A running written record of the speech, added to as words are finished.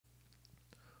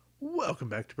Welcome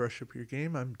back to Brush Up Your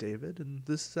Game. I'm David, and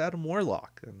this is Adam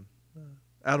Warlock. And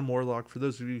Adam Warlock, for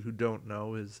those of you who don't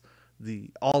know, is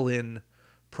the all-in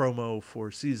promo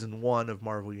for Season 1 of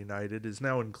Marvel United, is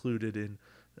now included in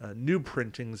new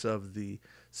printings of the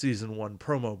Season 1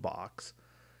 promo box.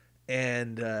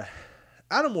 And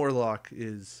Adam Warlock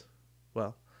is,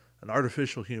 well, an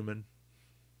artificial human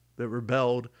that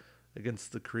rebelled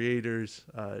against the creators,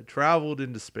 traveled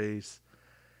into space,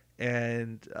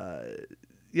 and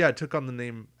it took on the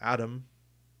name Adam,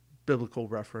 biblical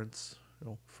reference,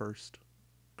 first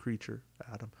creature,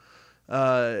 Adam.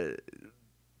 Uh,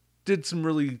 did some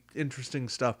really interesting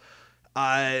stuff.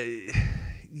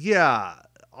 Yeah,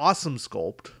 awesome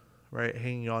sculpt, right?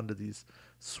 Hanging on to these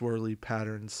swirly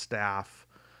patterns, staff,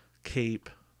 cape,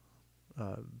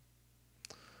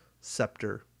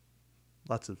 scepter,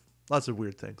 lots of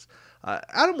weird things.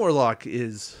 Adam Warlock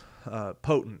is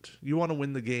potent. You want to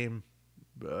win the game.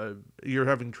 You're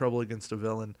having trouble against a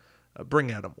villain. Bring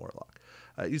Adam Warlock.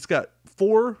 He's got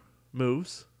 4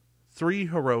 moves, 3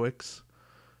 heroics,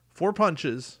 4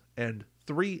 punches, and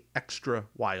 3 extra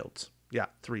wilds. Yeah,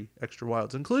 3 extra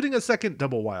wilds, including a second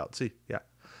double wild. See, yeah.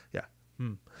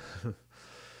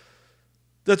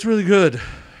 That's really good,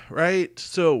 right?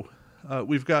 So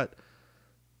we've got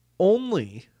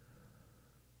only,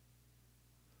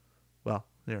 well,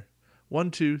 here, 1,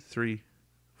 2, 3,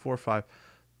 4, 5,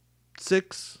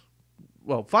 6,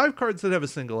 5 cards that have a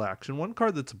single action, 1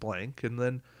 card that's blank, and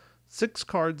then 6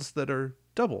 cards that are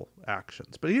double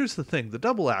actions. But here's the thing, the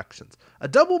double actions. A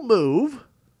double move,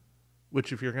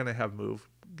 which if you're going to have move,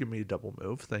 give me a double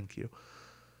move, thank you.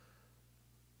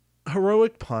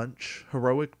 Heroic punch,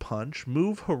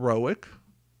 move heroic,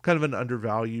 kind of an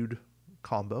undervalued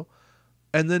combo.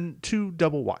 And then 2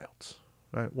 double wilds,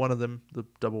 right? One of them, the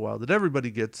double wild that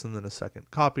everybody gets, and then a second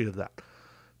copy of that.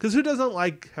 Because who doesn't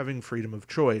like having freedom of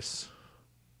choice?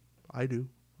 I do.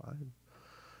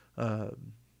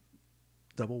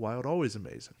 Double wild, always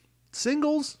amazing.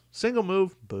 Singles, single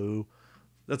move, boo.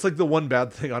 That's like the one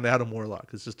bad thing on Adam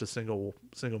Warlock. It's just a single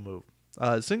move.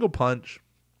 Single punch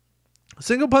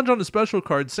on a special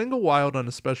card, single wild on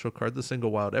a special card, the single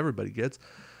wild everybody gets.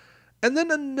 And then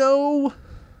a no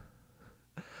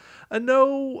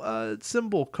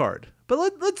symbol card.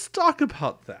 But let's talk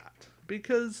about that.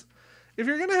 Because if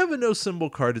you're going to have a no symbol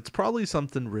card, it's probably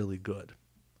something really good.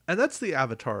 And that's the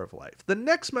Avatar of Life. The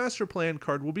next Master Plan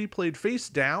card will be played face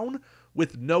down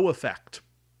with no effect.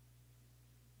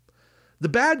 The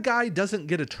bad guy doesn't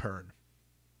get a turn.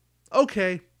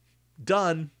 Okay,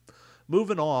 done.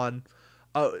 Moving on.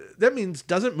 That means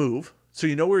doesn't move, so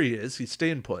you know where he is. He's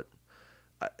staying put.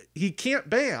 He can't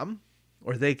bam,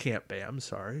 or they can't bam,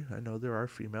 sorry. I know there are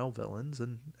female villains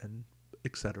and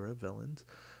etc. villains.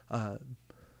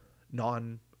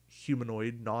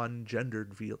 Non-humanoid,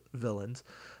 non-gendered villains.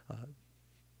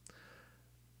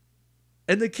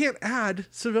 And they can't add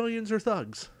civilians or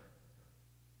thugs.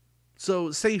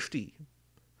 So safety.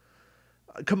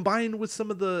 Combined with some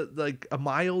of the, like, a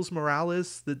Miles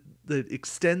Morales that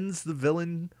extends the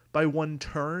villain by 1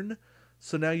 turn.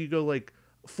 So now you go,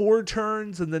 4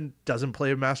 turns and then doesn't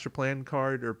play a Master Plan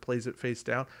card or plays it face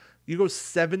down. You go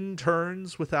 7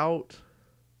 turns without...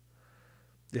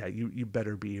 Yeah, you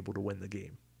better be able to win the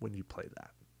game when you play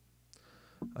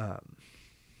that.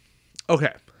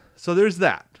 Okay, so there's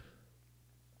that.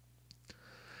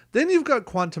 Then you've got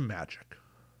Quantum Magic.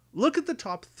 Look at the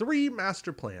top 3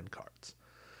 Master Plan cards.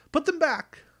 Put them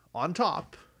back on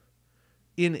top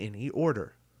in any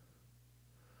order.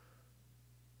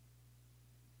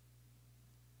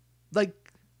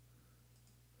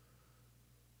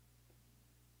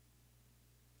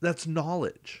 That's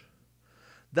knowledge.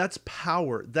 That's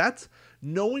power. That's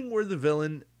knowing where the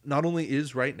villain not only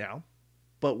is right now,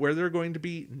 but where they're going to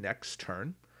be next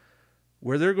turn,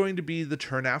 where they're going to be the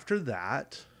turn after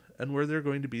that, and where they're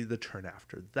going to be the turn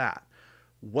after that.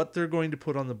 What they're going to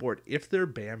put on the board, if they're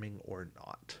bamming or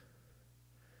not.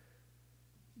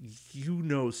 You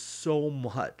know so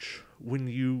much when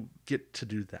you get to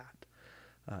do that.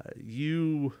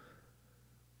 You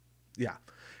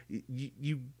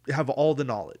have all the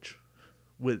knowledge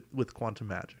with Quantum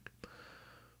Magic.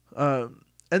 And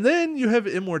then you have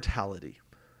Immortality.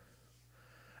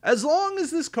 As long as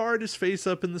this card is face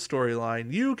up in the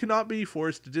storyline, you cannot be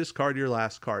forced to discard your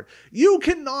last card. You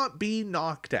cannot be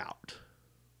knocked out.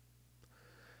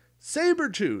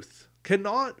 Sabretooth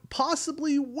cannot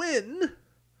possibly win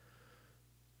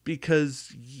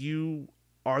because you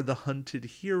are the hunted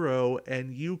hero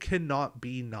and you cannot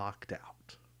be knocked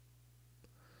out.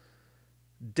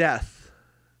 Death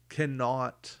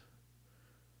cannot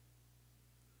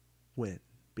win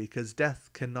because death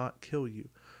cannot kill you.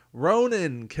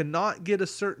 Ronan cannot get a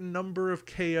certain number of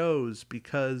KOs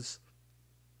because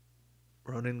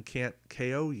Ronan can't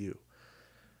KO you.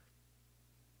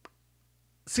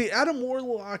 See, Adam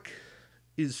Warlock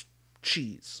is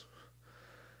cheese.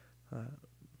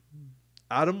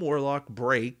 Adam Warlock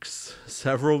breaks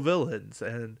several villains,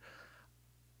 and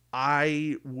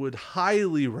I would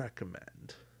highly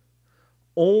recommend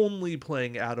only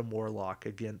playing Adam Warlock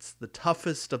against the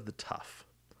toughest of the tough.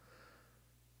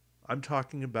 I'm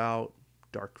talking about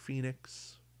Dark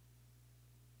Phoenix,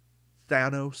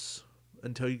 Thanos,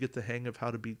 until you get the hang of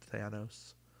how to beat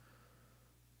Thanos.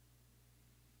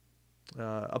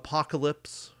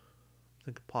 Apocalypse. I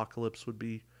think Apocalypse would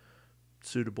be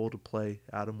suitable to play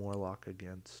Adam Warlock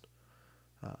against.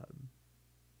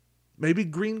 Maybe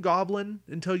Green Goblin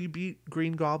until you beat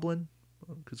Green Goblin,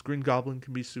 because Green Goblin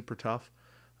can be super tough.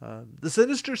 The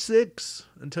Sinister Six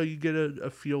until you get a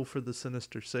feel for the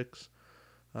Sinister Six.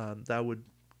 That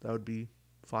would be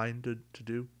fine to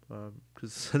do,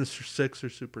 because Sinister Six are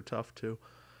super tough too.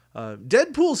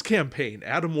 Deadpool's campaign,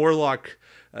 Adam Warlock.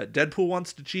 Deadpool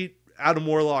wants to cheat. Adam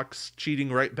Warlock's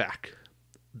cheating right back.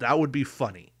 That would be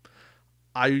funny.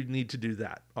 I need to do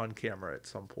that on camera at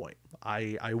some point.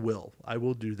 I will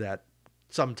do that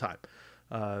sometime.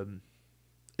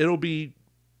 It'll be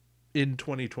in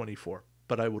 2024,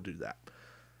 but I will do that.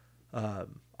 I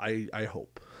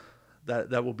hope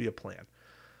that will be a plan.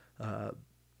 But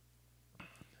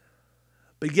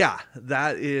yeah,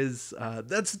 that's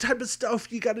the type of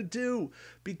stuff you got to do,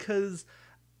 because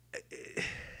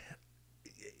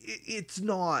it's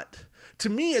not, to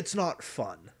me, it's not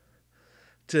fun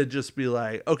to just be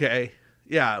like, okay,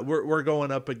 yeah, we're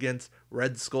going up against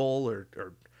Red Skull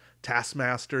or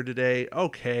Taskmaster today.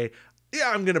 Okay, yeah,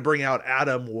 I'm gonna bring out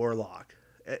Adam Warlock.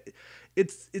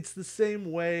 It's the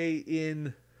same way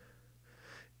in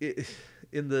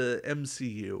the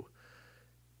MCU.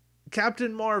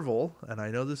 Captain Marvel, and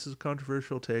I know this is a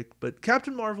controversial take, but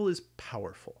Captain Marvel is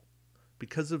powerful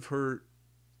because of her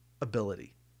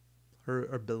abilities.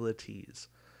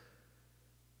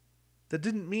 That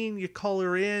didn't mean you call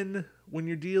her in when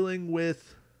you're dealing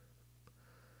with,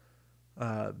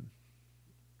 I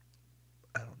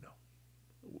don't know,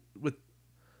 with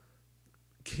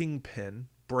Kingpin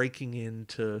breaking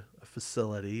into a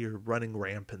facility or running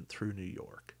rampant through New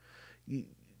York.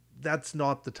 That's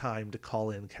not the time to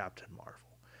call in Captain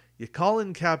Marvel. You call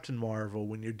in Captain Marvel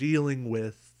when you're dealing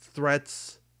with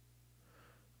threats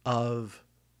of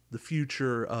the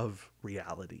future of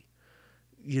reality.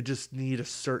 You just need a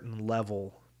certain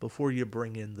level before you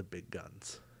bring in the big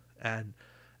guns. And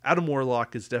Adam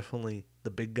Warlock is definitely the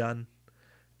big gun.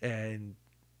 And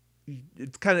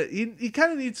it's kind of, he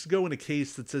kind of needs to go in a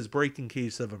case that says break in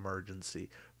case of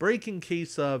emergency. Break in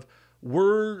case of,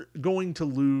 we're going to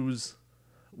lose.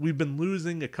 We've been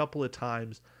losing a couple of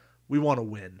times. We want to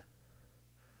win.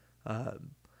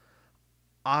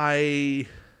 I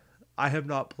have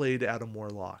not played Adam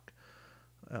Warlock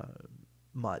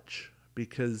much,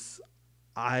 because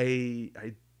I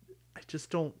just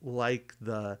don't like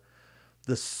the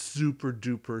super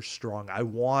duper strong. I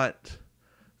want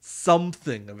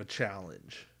something of a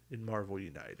challenge in Marvel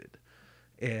United,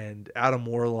 and Adam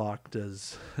Warlock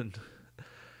is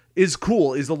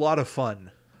cool, is a lot of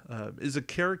fun. Is a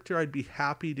character I'd be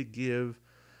happy to give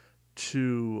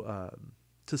to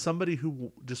somebody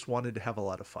who just wanted to have a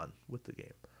lot of fun with the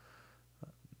game.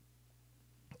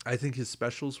 I think his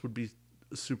specials would be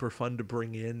super fun to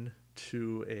bring in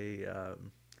to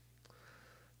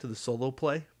the solo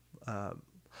play.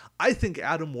 I think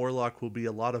Adam Warlock will be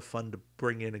a lot of fun to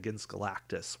bring in against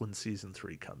Galactus when Season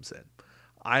 3 comes in.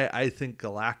 I think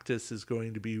Galactus is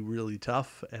going to be really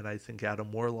tough, and I think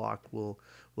Adam Warlock will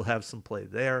have some play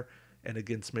there, and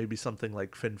against maybe something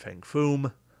like Fin Fang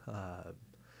Foom,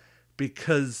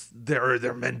 because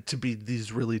they're meant to be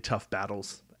these really tough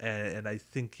battles, and I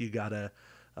think you gotta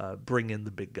bring in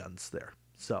the big guns there.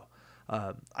 So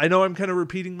I know I'm kind of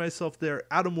repeating myself there.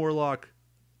 Adam Warlock,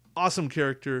 awesome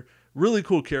character, really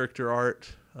cool character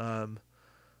art.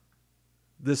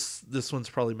 This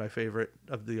one's probably my favorite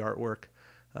of the artwork.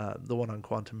 The one on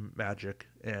Quantum Magic,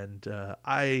 and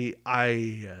I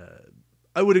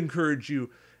would encourage you,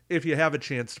 if you have a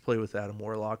chance to play with Adam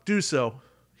Warlock, do so.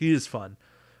 He is fun,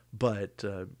 but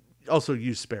also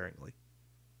use sparingly.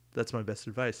 That's my best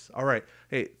advice. All right,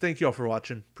 hey, thank you all for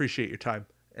watching. Appreciate your time,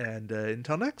 and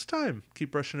until next time,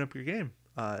 keep brushing up your game.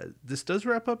 This does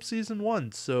wrap up Season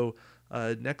 1, so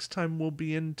next time we'll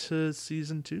be into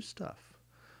Season 2 stuff.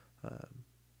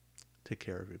 Take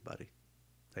care, everybody.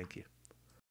 Thank you.